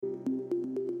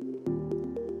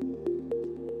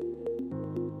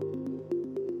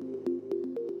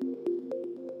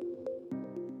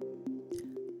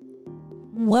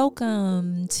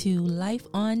Welcome to Life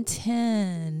on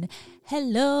 10.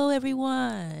 Hello,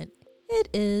 everyone. It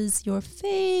is your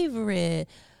favorite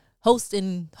host.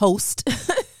 It's Host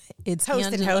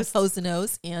Angela, and host. host and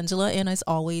host, Angela. And as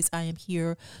always, I am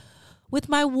here with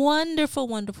my wonderful,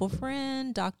 wonderful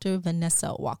friend, Dr.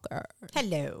 Vanessa Walker.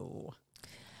 Hello.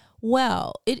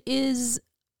 Well, it is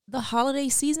the holiday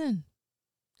season.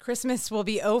 Christmas will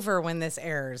be over when this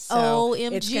airs. So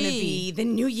OMG. It's going to be the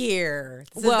new year.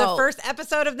 This is Well, the first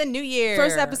episode of the new year.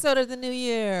 First episode of the new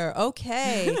year.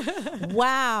 Okay.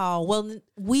 Wow. Well,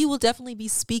 we will definitely be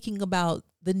speaking about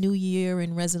the new year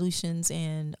and resolutions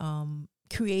and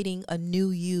creating a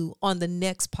new you on the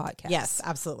next podcast. Yes,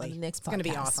 absolutely. On the next It's going to be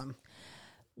podcast. awesome.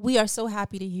 We are so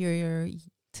happy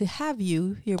to have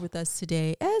you here with us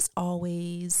today, as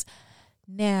always.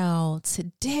 Now,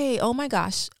 today, oh my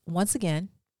gosh, once again,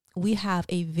 we have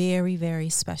a very, very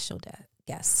special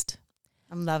guest.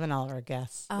 I'm loving all of our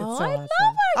guests. Oh, it's so I awesome. love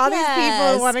our all guests. these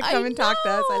people who want to come and talk to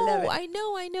us. I love it.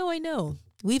 I know.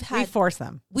 We force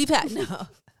them. We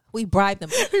bribe them.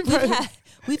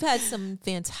 We've had some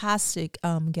fantastic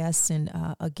guests, and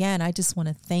again, I just want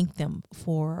to thank them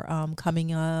for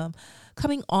coming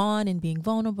on and being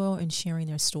vulnerable and sharing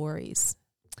their stories.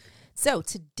 So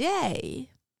today,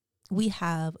 we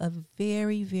have a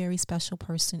very, very special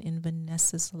person in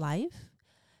Vanessa's life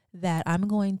that I'm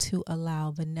going to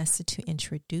allow Vanessa to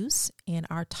introduce. And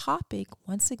our topic,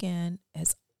 once again,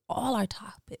 as all our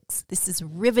topics, this is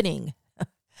riveting.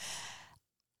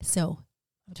 So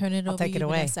I'm turning it over to you,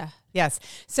 Vanessa. Yes.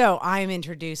 So I'm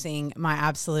introducing my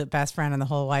absolute best friend in the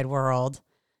whole wide world,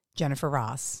 Jennifer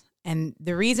Ross. And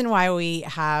the reason why we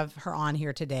have her on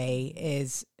here today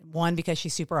is, one, because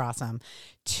she's super awesome.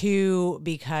 Two,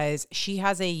 because she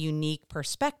has a unique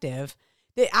perspective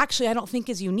that actually I don't think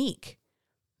is unique,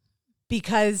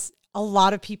 because a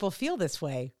lot of people feel this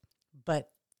way,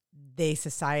 but they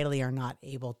societally are not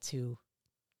able to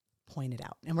point it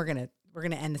out. And we're gonna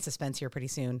end the suspense here pretty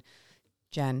soon.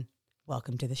 Jen,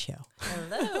 welcome to the show.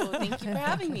 Hello. Thank you for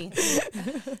having me.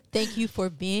 Thank you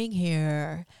for being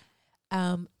here.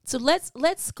 So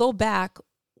let's go back.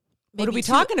 What are we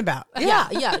talking about?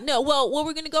 Yeah. No, well,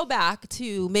 we're going to go back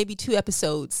to maybe 2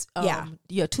 episodes.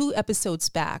 2 episodes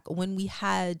back when we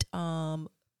had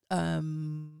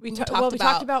we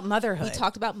talked about motherhood. We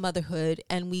talked about motherhood,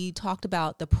 and we talked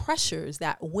about the pressures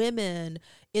that women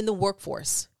in the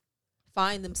workforce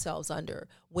find themselves under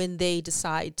when they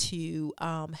decide to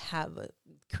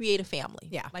create a family.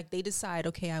 Yeah. Like they decide,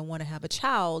 okay, I want to have a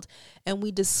child. And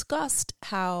we discussed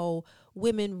how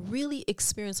women really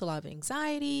experience a lot of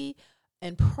anxiety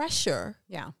and pressure.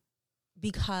 Yeah.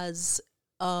 Because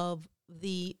of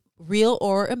the real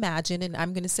or imagined, and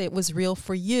I'm going to say it was real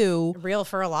for you. Real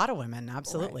for a lot of women,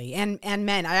 absolutely. Right. And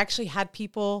men. I actually had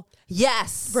people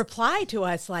reply to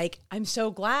us like, I'm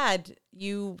so glad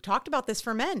you talked about this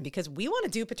for men, because we want to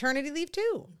do paternity leave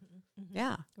too. Mm-hmm.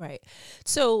 Yeah. Right.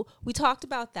 So we talked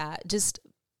about that, just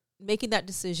making that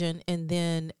decision, and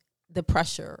then the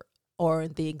pressure or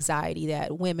the anxiety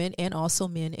that women and also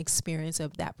men experience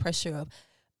of that pressure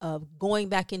of going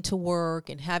back into work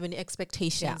and having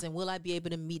expectations. Yeah. And will I be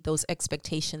able to meet those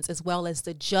expectations, as well as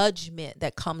the judgment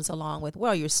that comes along with,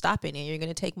 well, you're stopping and you're going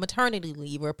to take maternity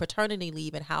leave or paternity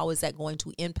leave. And how is that going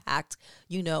to impact,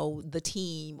 the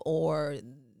team or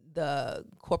the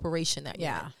corporation that you're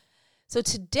in? So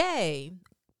today,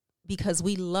 because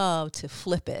we love to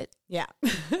flip it. Yeah.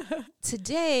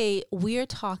 Today, we're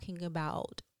talking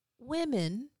about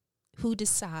women who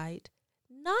decide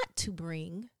not to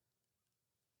bring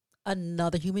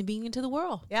another human being into the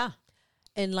world. Yeah.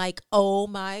 And like, oh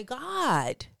my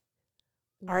God.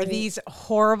 Are these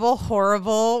horrible,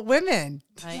 horrible women?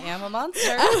 I am a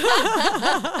monster.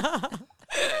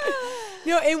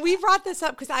 And we brought this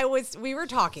up because we were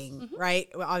talking, right?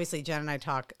 Well, obviously, Jen and I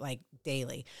talk like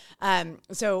daily.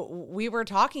 So we were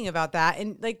talking about that,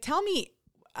 and like, tell me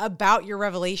about your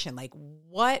revelation. Like,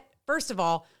 first of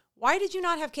all, why did you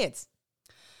not have kids?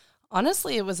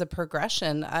 Honestly, it was a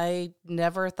progression. I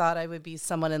never thought I would be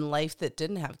someone in life that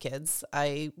didn't have kids.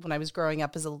 When I was growing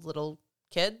up as a little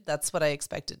kid, that's what I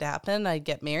expected to happen. I'd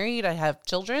get married, I have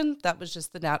children. That was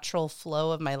just the natural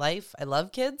flow of my life. I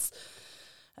love kids.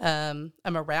 I'm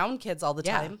around kids all the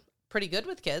time. Pretty good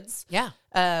with kids. Yeah.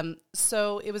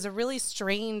 So it was a really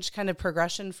strange kind of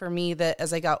progression for me that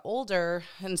as I got older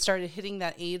and started hitting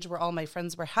that age where all my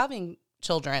friends were having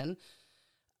children,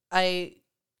 I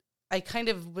kind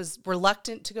of was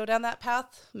reluctant to go down that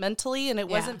path mentally, and it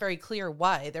wasn't very clear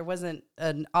why. There wasn't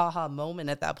an aha moment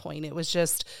at that point. It was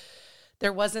just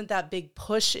there wasn't that big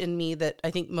push in me that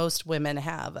I think most women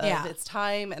have. It's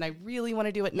time and I really want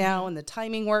to do it now, and the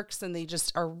timing works, and they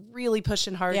just are really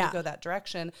pushing hard to go that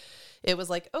direction. It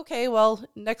was like, okay, well,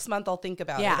 next month I'll think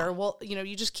about it. Or, well,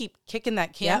 you just keep kicking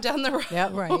that can down the road.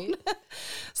 Yep. Right.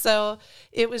 So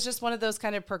it was just one of those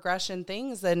kind of progression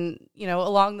things. And,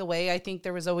 along the way, I think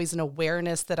there was always an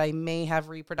awareness that I may have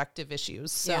reproductive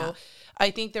issues. So I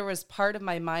think there was part of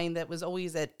my mind that was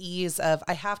always at ease of,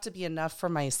 I have to be enough for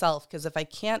myself, because if I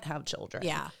can't have children,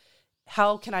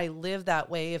 how can I live that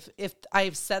way if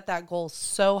I've set that goal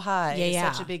so high,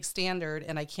 such a big standard,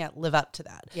 and I can't live up to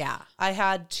that? Yeah. I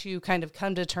had to kind of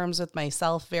come to terms with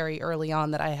myself very early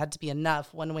on that I had to be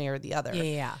enough one way or the other.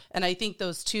 Yeah. And I think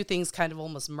those two things kind of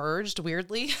almost merged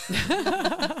weirdly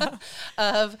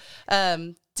of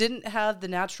didn't have the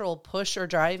natural push or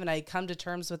drive, and I come to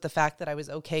terms with the fact that I was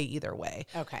okay either way.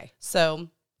 Okay. So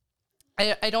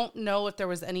I don't know if there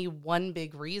was any one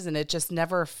big reason. It just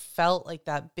never felt like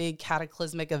that big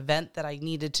cataclysmic event that I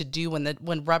needed to do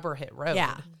when rubber hit road.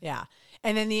 Yeah. Yeah.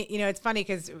 And then it's funny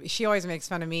because she always makes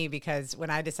fun of me, because when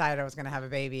I decided I was going to have a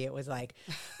baby, it was like,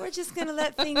 we're just going to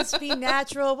let things be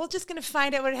natural. We're just going to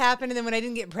find out what happened. And then when I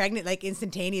didn't get pregnant, like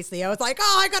instantaneously, I was like,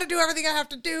 oh, I got to do everything I have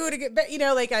to do to get,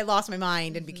 like I lost my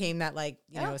mind and became that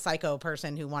psycho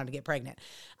person who wanted to get pregnant.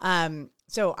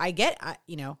 So I get,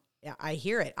 I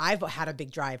hear it. I've had a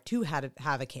big drive to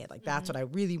have a kid. Like that's what I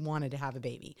really wanted, to have a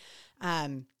baby.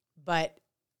 But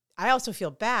I also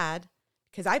feel bad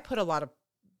because I put a lot of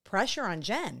pressure on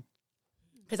Jen,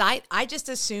 because I just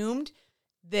assumed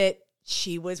that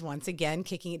she was once again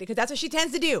kicking it, because that's what she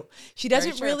tends to do. She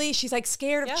doesn't really, she's like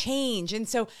scared of change. And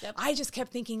so I just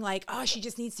kept thinking like, oh, she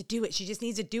just needs to do it. She just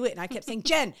needs to do it. And I kept saying,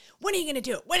 Jen, when are you going to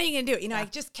do it? When are you going to do it? I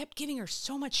just kept giving her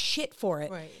so much shit for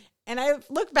it. Right. And I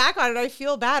look back on it, I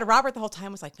feel bad. Robert the whole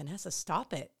time was like, Vanessa,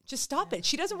 stop it. Just stop it.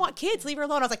 She doesn't want kids. Leave her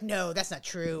alone. I was like, no, that's not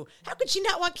true. How could she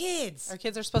not want kids? Our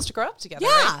kids are supposed to grow up together.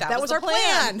 Yeah, right? that was our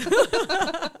plan.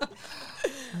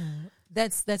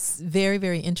 That's very,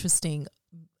 very interesting.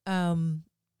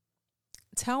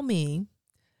 Tell me,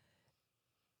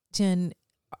 Jen,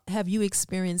 have you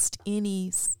experienced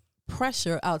any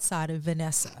pressure outside of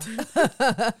Vanessa?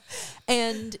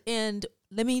 and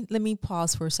let me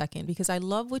pause for a second, because I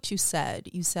love what you said.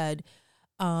 You said,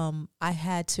 I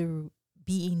had to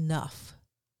be enough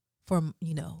for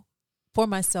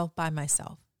myself, by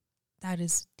myself. That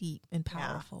is deep and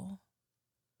powerful.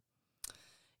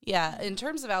 Yeah. In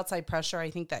terms of outside pressure, I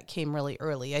think that came really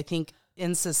early. I think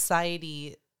in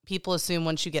society, people assume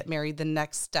once you get married, the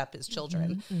next step is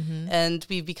children. And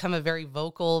we've become a very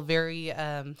vocal, very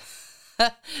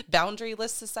boundaryless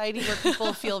society where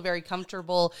people feel very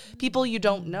comfortable. People you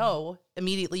don't know,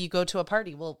 immediately you go to a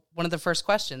party. Well, one of the first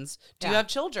questions, do you have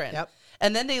children? Yep.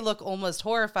 And then they look almost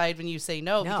horrified when you say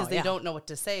no, because they don't know what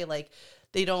to say. Like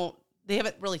they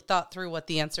haven't really thought through what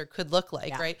the answer could look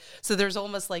like, right? So there's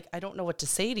almost like, I don't know what to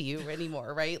say to you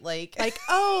anymore, right? Like,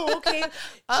 oh, okay. Jim,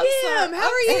 how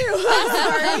are you?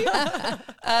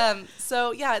 I'm sorry.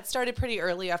 So yeah, it started pretty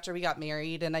early after we got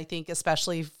married. And I think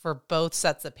especially for both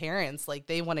sets of parents, like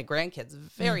they wanted grandkids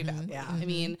very bad. Yeah. I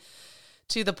mean,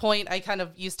 to the point I kind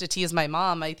of used to tease my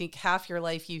mom. I think half your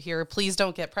life you hear, please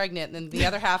don't get pregnant. And then the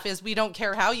other half is, we don't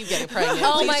care how you get pregnant.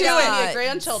 Oh please my just God. give me a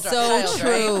grandchild, So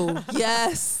true. Right?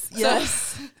 Yes. So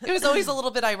it was always a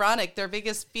little bit ironic. Their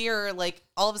biggest fear, like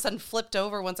all of a sudden flipped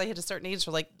over once I hit a certain age.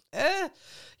 We're like,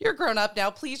 you're grown up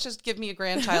now. Please just give me a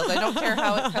grandchild. I don't care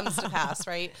how it comes to pass.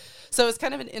 Right. So it's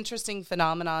kind of an interesting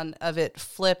phenomenon of it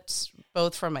flipped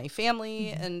both from my family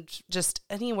and just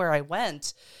anywhere I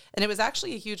went. And it was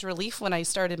actually a huge relief when I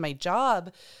started my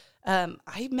job.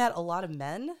 I met a lot of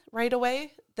men right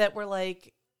away that were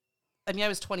like, I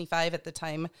was 25 at the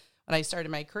time when I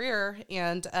started my career.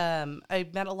 And I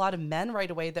met a lot of men right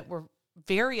away that were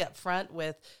very upfront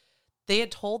with, they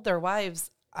had told their wives,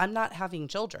 I'm not having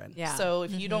children. Yeah. So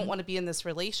if you don't want to be in this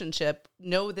relationship,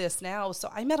 know this now.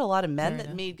 So I met a lot of men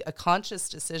that made a conscious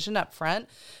decision up front.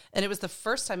 And it was the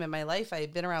first time in my life I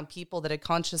had been around people that had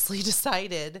consciously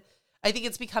decided. I think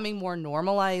it's becoming more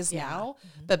normalized now.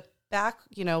 But back,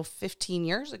 15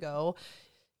 years ago,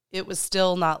 it was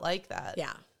still not like that.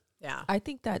 Yeah. Yeah. I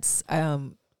think that's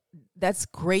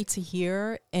great to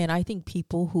hear. And I think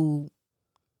people who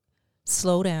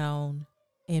slow down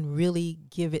and really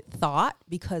give it thought,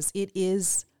 because it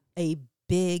is a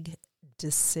big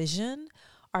decision,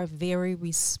 are very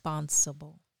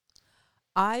responsible.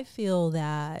 I feel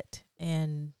that,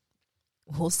 and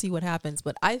we'll see what happens,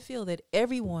 but I feel that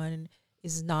everyone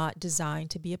is not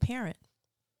designed to be a parent.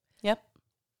 Yep.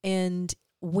 And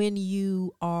when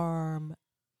you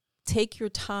take your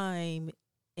time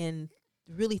and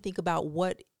really think about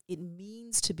what it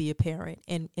means to be a parent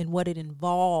and what it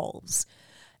involves,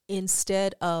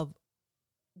 instead of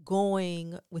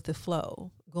going with the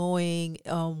flow, going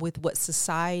with what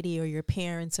society or your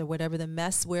parents or whatever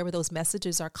wherever those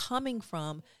messages are coming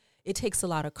from. It takes a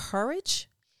lot of courage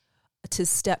to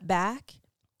step back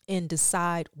and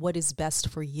decide what is best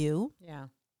for you. Yeah.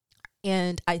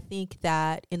 And I think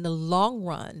that in the long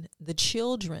run, the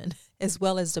children as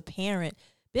well as the parent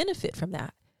benefit from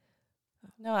that.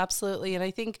 No, absolutely. And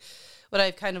I think what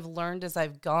I've kind of learned as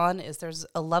I've gone is there's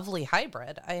a lovely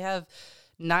hybrid. I have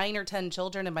 9 or 10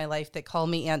 children in my life that call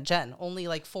me Aunt Jen. Only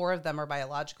like 4 of them are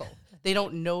biological. They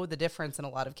don't know the difference in a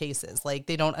lot of cases. Like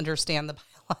they don't understand the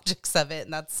biologics of it,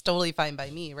 and that's totally fine by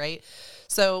me, right?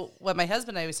 So what my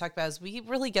husband and I always talk about is we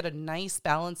really get a nice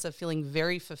balance of feeling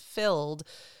very fulfilled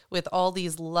with all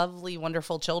these lovely,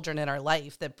 wonderful children in our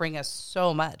life that bring us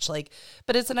so much.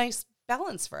 But it's a nice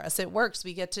balance for us. It works.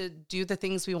 We get to do the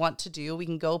things we want to do. We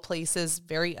can go places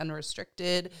very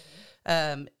unrestricted.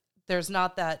 There's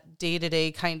not that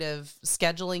day-to-day kind of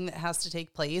scheduling that has to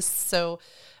take place. So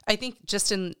I think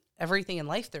just in everything in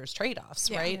life, there's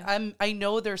trade-offs, right? Yeah. I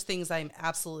know there's things I'm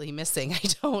absolutely missing. I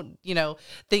don't,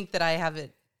 think that I have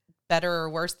it better or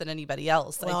worse than anybody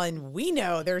else. Well, and we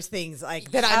know there's things like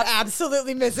that I'm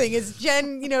absolutely missing. Is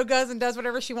Jen, goes and does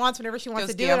whatever she wants whenever she wants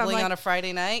to do it. Gambling on a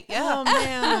Friday night. Yeah. Oh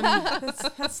man,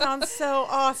 that sounds so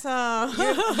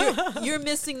awesome. You're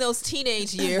missing those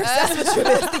teenage years. That's what you're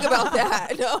missing. Think about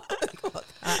that.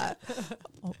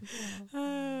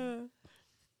 No.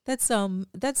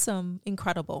 That's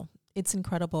incredible. It's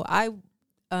incredible. I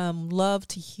love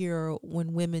to hear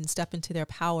when women step into their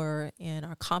power and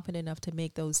are confident enough to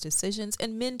make those decisions,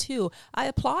 and men too. I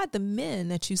applaud the men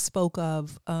that you spoke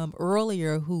of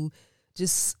earlier who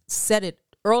just said it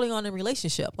early on in a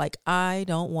relationship, like, I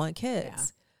don't want kids. Yeah.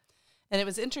 And it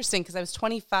was interesting because I was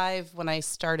 25 when I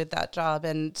started that job,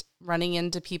 and running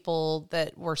into people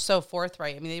that were so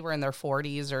forthright. I mean, they were in their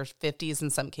 40s or 50s in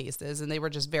some cases, and they were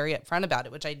just very upfront about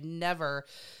it, which I'd never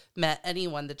met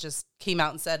anyone that just came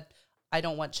out and said, I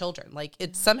don't want children. Like,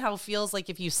 it somehow feels like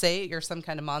if you say it, you're some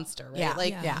kind of monster,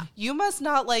 right? Yeah. You must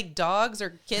not like dogs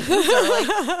or kittens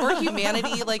or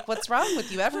humanity. Like, what's wrong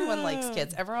with you? Everyone likes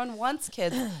kids. Everyone wants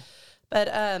kids. But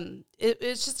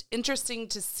it's just interesting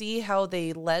to see how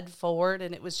they led forward,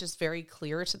 and it was just very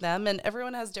clear to them. And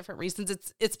everyone has different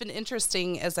reasons. It's been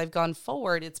interesting as I've gone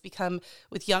forward. It's become,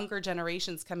 with younger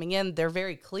generations coming in, they're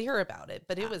very clear about it.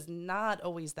 But it was not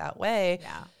always that way.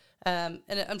 Yeah. And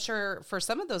I'm sure for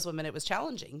some of those women, it was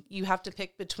challenging. You have to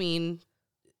pick between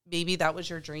maybe that was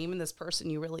your dream and this person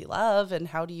you really love, and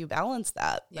how do you balance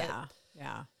that?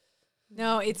 Yeah.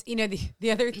 No, it's,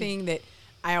 the other thing that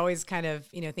I always kind of,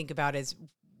 think about is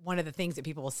one of the things that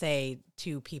people will say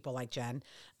to people like Jen,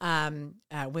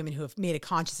 women who have made a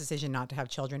conscious decision not to have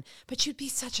children, but you'd be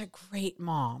such a great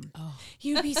mom. Oh.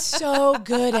 You'd be so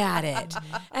good at it.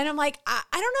 And I'm like, I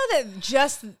don't know that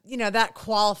just,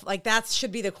 that that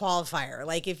should be the qualifier.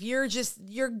 Like, if you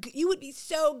would be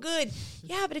so good.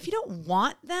 Yeah, but if you don't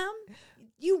want them,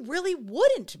 you really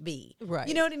wouldn't be. Right.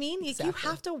 You know what I mean? Exactly. You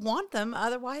have to want them.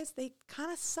 Otherwise, they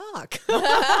kind of suck.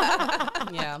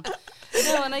 Yeah.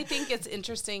 No, and I think it's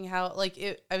interesting how,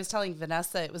 I was telling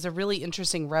Vanessa, it was a really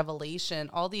interesting revelation.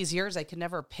 All these years, I could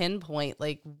never pinpoint,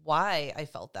 why I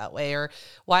felt that way or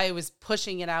why I was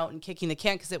pushing it out and kicking the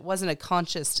can, because it wasn't a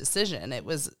conscious decision. It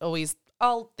was always,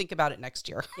 I'll think about it next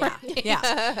year. Yeah.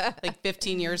 Yeah.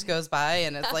 15 years goes by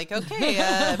and it's like, okay,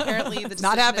 apparently the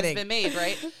decision has been made,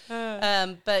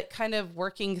 right? But kind of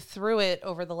working through it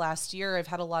over the last year, I've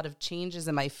had a lot of changes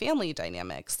in my family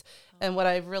dynamics. And what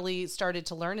I've really started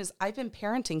to learn is I've been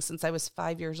parenting since I was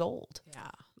 5 years old.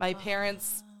 Yeah. My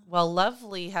parents, while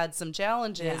lovely, had some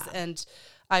challenges, and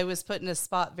I was put in a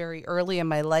spot very early in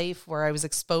my life where I was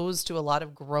exposed to a lot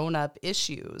of grown-up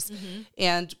issues. Mm-hmm.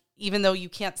 And even though you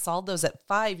can't solve those at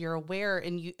 5, you're aware,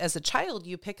 and you, as a child,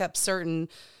 you pick up certain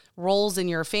roles in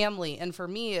your family. And for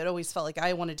me, it always felt like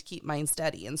I wanted to keep mine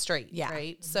steady and straight. Yeah.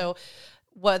 Right. Mm-hmm. So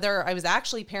whether I was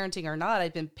actually parenting or not,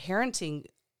 I've been parenting,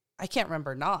 I can't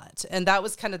remember not. And that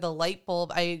was kind of the light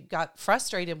bulb. I got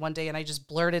frustrated one day and I just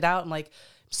blurted out, I'm like,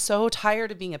 so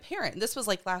tired of being a parent. And this was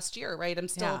last year, right? I'm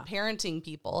still parenting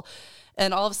people.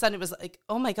 And all of a sudden it was like,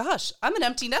 oh my gosh, I'm an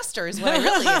empty nester is what I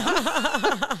really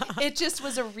am. It just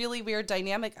was a really weird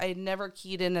dynamic. I had never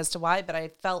keyed in as to why, but I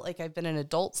felt like I've been an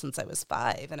adult since I was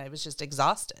 5 and I was just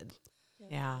exhausted.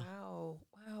 Yeah. Wow.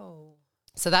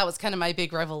 So that was kind of my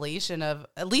big revelation of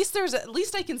at least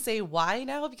I can say why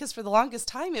now, because for the longest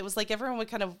time it was like everyone would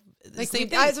kind of Like, same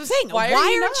thing. I was saying, why are you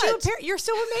aren't you a not? parent? You're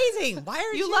so amazing. Why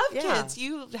aren't you? You love Yeah. kids.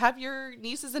 You have your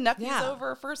nieces and nephews Yeah.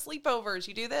 over for sleepovers.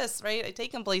 You do this, right? I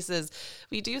take them places.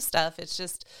 We do stuff. It's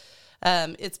just,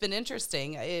 it's been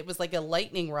interesting. It was like a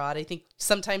lightning rod. I think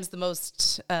sometimes the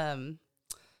most,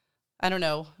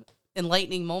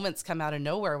 enlightening moments come out of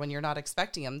nowhere when you're not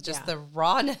expecting them. Just the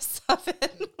rawness of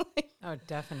it. Oh,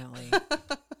 definitely.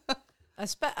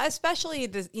 Especially,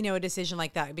 a decision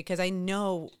like that, because I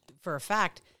know for a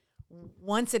fact,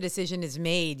 once a decision is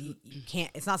made, you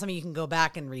can't, it's not something you can go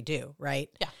back and redo. Right.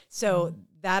 Yeah. So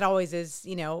that always is,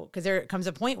 because there comes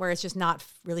a point where it's just not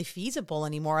really feasible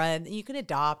anymore. And you can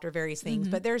adopt or various things,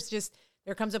 but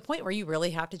there comes a point where you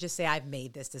really have to just say, I've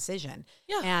made this decision.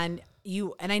 Yeah. And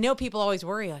I know people always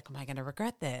worry, like, am I going to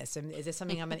regret this? And is this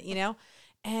something I'm going to,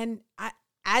 and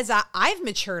I've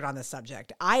matured on the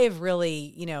subject, I have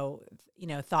really,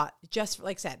 thought, just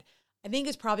like I said, I think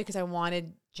it's probably because I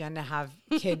wanted Jen to have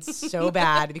kids so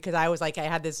bad, because I was like, I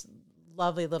had this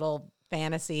lovely little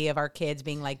fantasy of our kids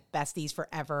being like besties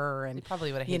forever, and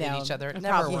probably would have hated each other. It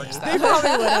never probably, works. They probably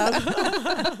would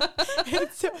have.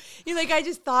 So, I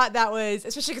just thought that was,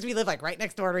 especially because we live like right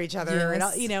next door to each other,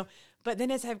 Yes. and But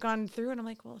then as I've gone through, and I'm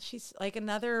like, well, she's like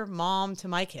another mom to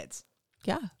my kids.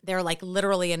 Yeah. They're like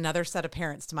literally another set of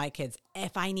parents to my kids.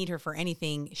 If I need her for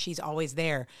anything, she's always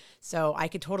there. So I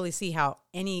could totally see how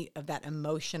any of that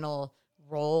emotional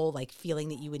role, like feeling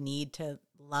that you would need to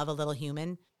love a little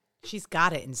human, she's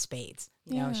got it in spades.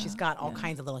 She's got all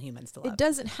kinds of little humans to love. It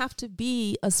doesn't have to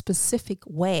be a specific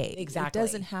way. Exactly. It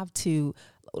doesn't have to,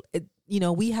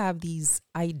 we have these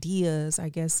ideas, I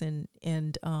guess, and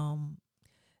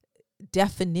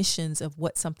definitions of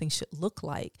what something should look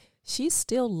like. She's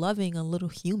still loving a little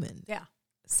human. Yeah.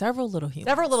 Several little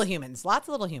humans. Lots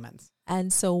of little humans.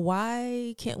 And so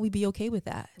why can't we be okay with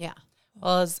that? Yeah.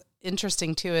 Well, it's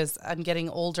interesting too, is I'm getting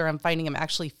older. I'm finding I'm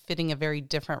actually fitting a very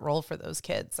different role for those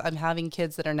kids. I'm having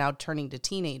kids that are now turning to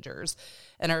teenagers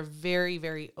and are very,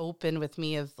 very open with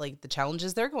me of like the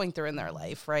challenges they're going through in their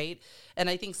life. Right. And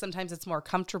I think sometimes it's more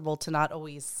comfortable to not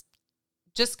always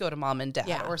just go to mom and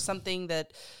dad, or something,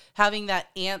 that having that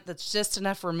aunt that's just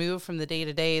enough removed from the day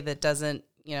to day that doesn't,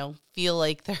 feel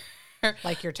like they're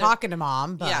like you're talking to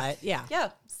mom, but yeah.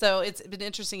 So it's been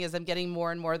interesting as I'm getting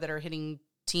more and more that are hitting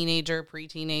teenager,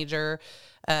 pre-teenager.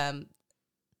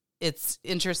 It's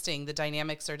interesting. The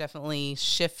dynamics are definitely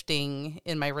shifting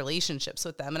in my relationships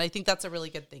with them. And I think that's a really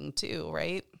good thing too,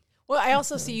 right? Well, I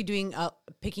also see you doing,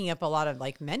 picking up a lot of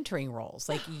like mentoring roles,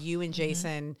 like you and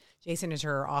Jason. Jason is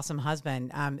her awesome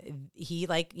husband. He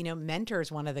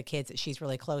mentors one of the kids that she's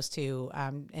really close to,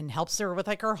 and helps her with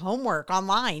like her homework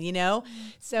online,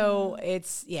 So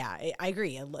it's, I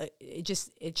agree.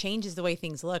 It changes the way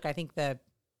things look. I think that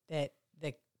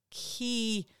the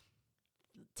key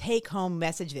take home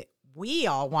message that we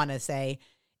all want to say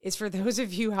is for those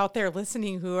of you out there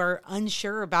listening who are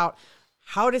unsure about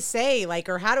how to say, like,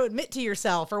 or how to admit to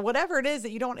yourself or whatever it is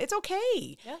that you don't, it's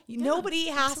okay. Nobody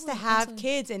has to have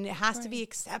kids, and it has to be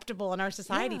acceptable in our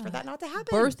society for that not to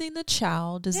happen. Birthing the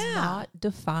child does not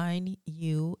define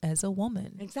you as a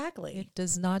woman. Exactly. It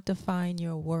does not define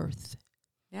your worth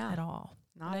at all.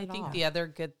 Not I at think all. the other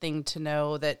good thing to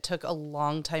know that took a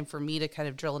long time for me to kind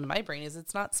of drill into my brain is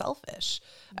it's not selfish.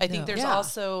 I think there's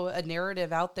also a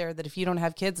narrative out there that if you don't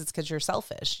have kids, it's because you're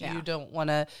selfish. Yeah. You don't want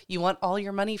to, you want all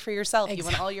your money for yourself. You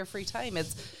want all your free time.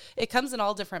 It comes in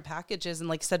all different packages. And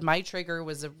like I said, my trigger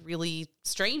was a really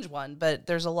strange one, but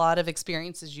there's a lot of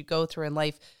experiences you go through in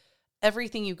life.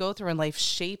 Everything you go through in life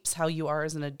shapes how you are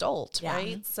as an adult,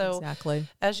 right? So exactly.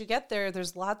 As you get there,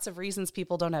 there's lots of reasons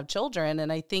people don't have children.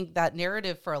 And I think that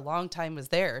narrative for a long time was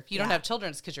there. If you don't have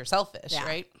children, it's because you're selfish,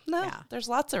 right? No, there's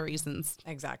lots of reasons.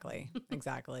 Exactly.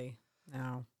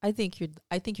 No. I think you're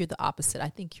the opposite. I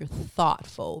think you're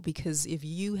thoughtful, because if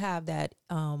you have that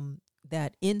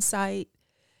insight,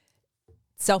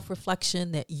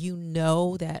 self-reflection, that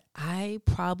that I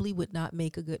probably would not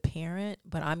make a good parent,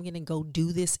 but I'm going to go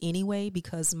do this anyway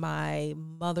because my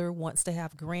mother wants to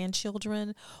have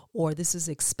grandchildren, or this is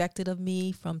expected of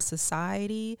me from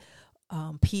society,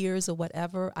 peers or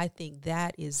whatever. I think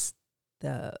that is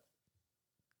the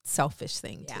selfish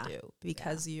thing to do,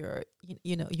 because you're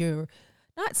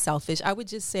not selfish. I would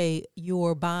just say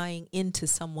you're buying into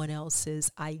someone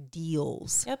else's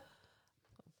ideals. Yep.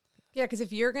 Yeah, because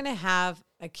if you're going to have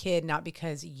a kid, not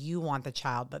because you want the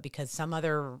child, but because some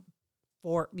other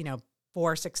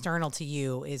force external to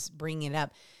you is bringing it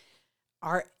up,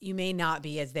 you may not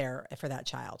be as there for that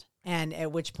child. And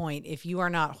at which point, if you are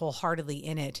not wholeheartedly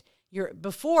in it,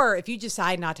 before, if you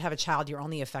decide not to have a child, you're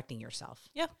only affecting yourself.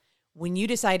 Yeah. When you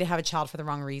decide to have a child for the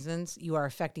wrong reasons, you are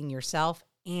affecting yourself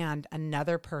and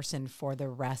another person for the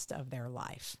rest of their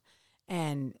life.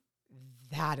 And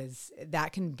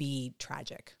that can be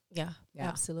tragic. Yeah, Yeah.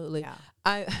 absolutely. Yeah.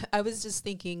 I was just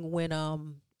thinking when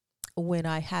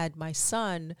I had my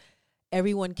son,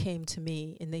 everyone came to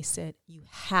me and they said, "You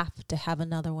have to have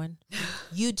another one.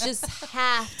 You just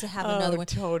have to have another one.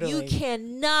 Totally. You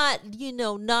cannot,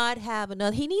 not have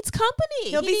another. He needs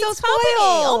company. He'll He be so needs company.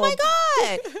 Oh my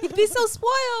spoiled." God, he'd be so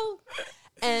spoiled."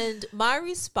 And my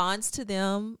response to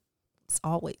them is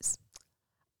always,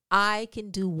 "I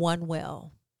can do one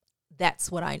well.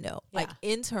 That's what I know." Yeah. Like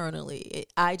internally,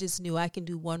 I just knew I can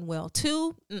do one well.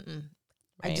 Two, I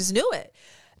Right. just knew it.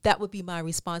 That would be my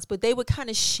response. But they would kind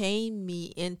of shame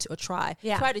me into, or try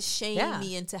to shame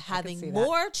me into see having that.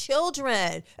 more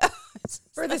children.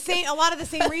 For a lot of the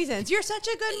same reasons. You're such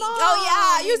a good mom.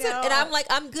 Oh yeah, you know? and I'm like,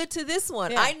 I'm good to this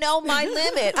one. Yeah. I know my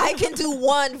limit. I can do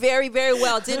one very, very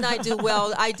well. Didn't I do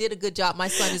well? I did a good job. My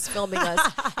son is filming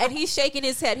us, and he's shaking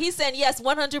his head. He's saying yes,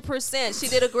 100%. She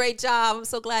did a great job. I'm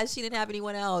so glad she didn't have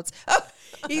anyone else.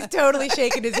 He's totally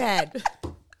shaking his head.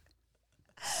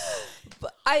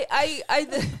 But I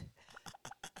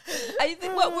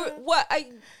think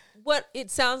what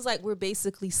it sounds like we're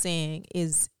basically saying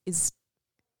is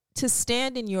to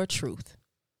stand in your truth,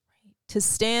 right? To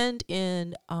stand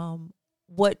in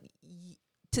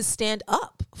to stand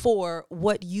up for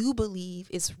what you believe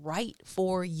is right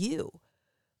for you.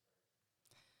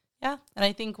 Yeah. And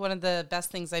I think one of the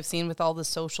best things I've seen with all the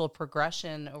social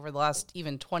progression over the last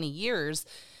even 20 years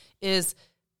is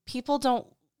people don't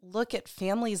look at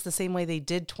families the same way they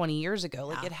did 20 years ago.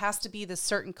 Like it has to be this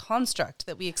certain construct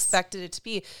that we expected it to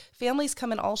be. Families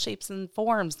come in all shapes and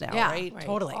forms now, right?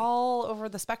 Totally. All over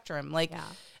the spectrum.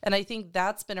 And I think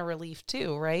that's been a relief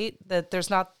too, right? That there's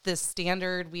not this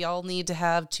standard, we all need to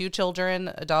have 2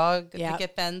 children, a dog, a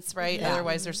picket fence, right? Yeah.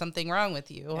 Otherwise there's something wrong with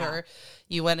you or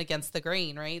you went against the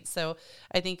grain, right? So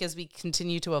I think as we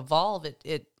continue to evolve,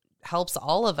 it helps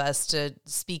all of us to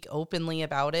speak openly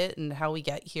about it and how we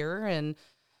get here and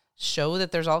show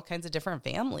that there's all kinds of different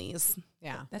families.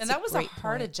 Yeah. And that was a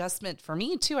hard adjustment for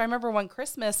me too. I remember one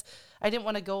Christmas, I didn't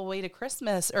want to go away to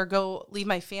Christmas or go leave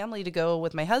my family to go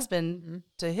with my husband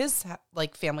to his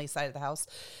family side of the house.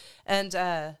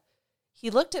 And he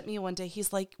looked at me one day,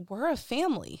 he's like, "We're a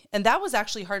family." And that was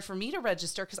actually hard for me to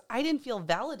register because I didn't feel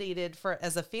validated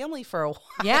as a family for a while.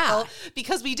 Yeah.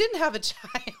 Because we didn't have a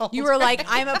child. You were like,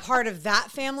 "I'm a part of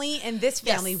that family and this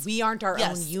family. Yes. We aren't our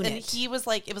own unit." And he was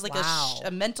like, it was like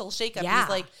a mental shakeup. Yeah. He's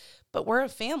like, "But we're a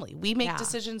family. We make Yeah.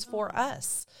 decisions for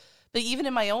us." But even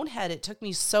in my own head, it took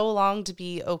me so long to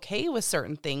be okay with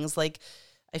certain things. Like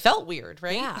I felt weird,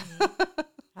 right? Yeah.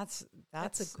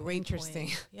 That's a great interesting.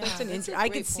 Point. Yeah, That's an that's a I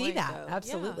great could see point, that. though.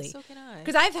 Absolutely. Yeah, so can I.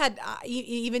 Because I've had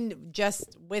even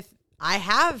just with I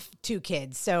have 2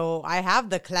 kids, so I have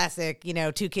the classic,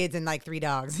 2 kids and like 3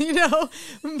 dogs,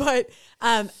 But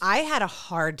I had a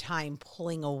hard time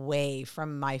pulling away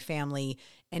from my family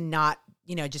and not,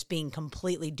 just being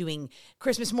completely doing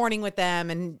Christmas morning with them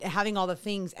and having all the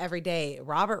things every day.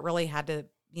 Robert really had to,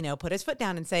 put his foot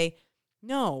down and say,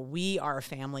 "No, we are a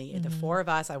family. The 4 of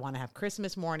us. I want to have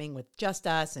Christmas morning with just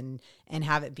us and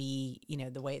have it be,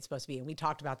 the way it's supposed to be." And we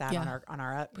talked about that on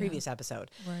our previous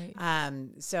episode. Right.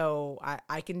 So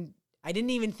I didn't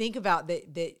even think about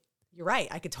that. You're right.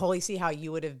 I could totally see how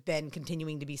you would have been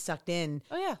continuing to be sucked in.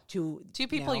 Oh yeah. To 2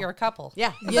 people, you're a couple.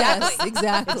 Yeah. Yes,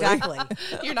 exactly. Exactly.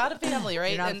 You're not a family, right?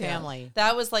 You're not And a family.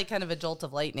 That was like kind of a jolt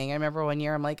of lightning. I remember one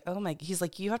year I'm like, "Oh my," he's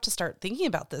like, "You have to start thinking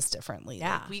about this differently."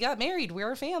 Yeah. Like, we got married.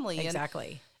 We're a family.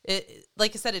 Exactly. And it,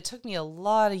 like I said, it took me a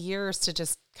lot of years to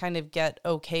just kind of get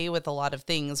okay with a lot of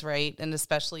things, right? And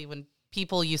especially when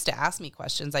people used to ask me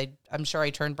questions, I'm sure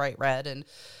I turned bright red and,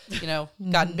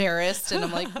 got embarrassed. And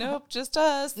I'm like, "Nope, just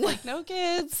us, like no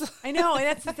kids." I know, and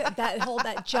that's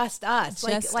that just us,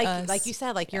 Just us. like you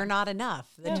said, you're not enough.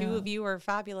 The 2 of you are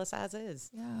fabulous as is.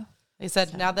 Yeah. They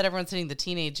said now that everyone's hitting the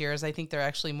teenage years, I think they're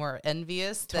actually more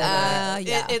envious.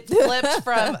 It flipped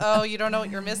from, "Oh, you don't know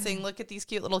what you're missing. Look at these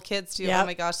cute little kids," to, "Oh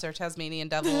my gosh, they're Tasmanian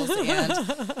devils.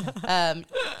 And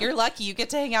you're lucky you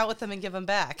get to hang out with them and give them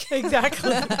back."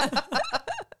 Exactly.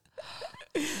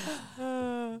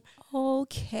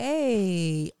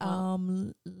 Okay.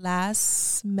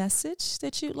 Last message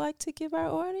that you'd like to give our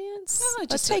audience? No, A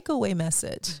just takeaway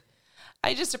message.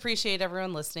 I just appreciate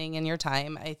everyone listening and your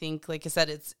time. I think, like I said,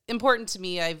 it's important to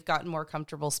me. I've gotten more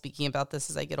comfortable speaking about this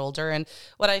as I get older. And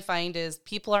what I find is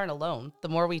people aren't alone. The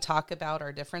more we talk about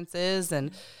our differences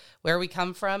and where we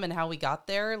come from and how we got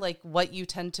there, like what you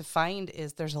tend to find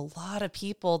is there's a lot of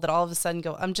people that all of a sudden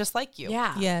go, I'm just like you.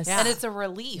 Yeah. Yes. And it's a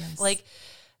relief. Yes. Like,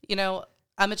 you know,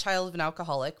 I'm a child of an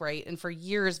alcoholic, right? And for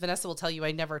years, Vanessa will tell you,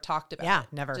 I never talked about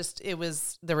it. Never. Just, there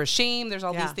was shame. There's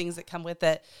all these things that come with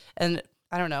it. And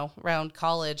I don't know, around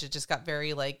college, it just got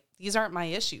very like, these aren't my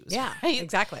issues. Yeah, right?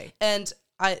 exactly. And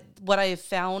what I have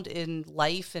found in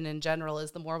life and in general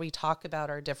is the more we talk about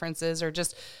our differences or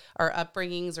just our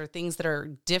upbringings or things that are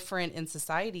different in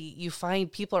society, you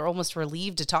find people are almost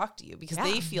relieved to talk to you because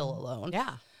they feel alone.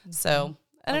 Yeah. So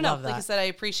I don't know. love Like I that. said, I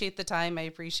appreciate the time. I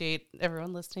appreciate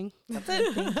everyone listening. That's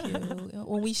it. Thank you.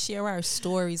 When we share our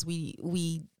stories,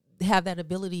 we have that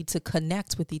ability to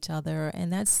connect with each other,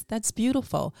 and that's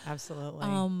beautiful.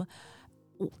 Absolutely.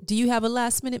 Do you have a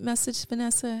last minute message,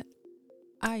 Vanessa?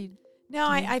 I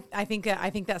think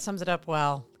that sums it up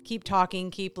well. Keep talking,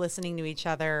 keep listening to each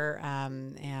other,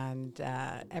 and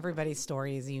everybody's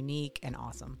story is unique and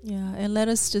awesome. Yeah, and let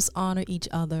us just honor each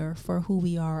other for who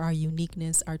we are, our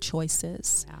uniqueness, our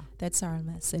choices. Yeah. That's our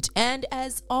message. And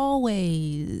as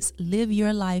always, live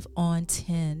your life on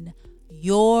 10.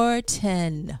 Your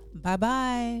 10.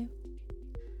 Bye-bye.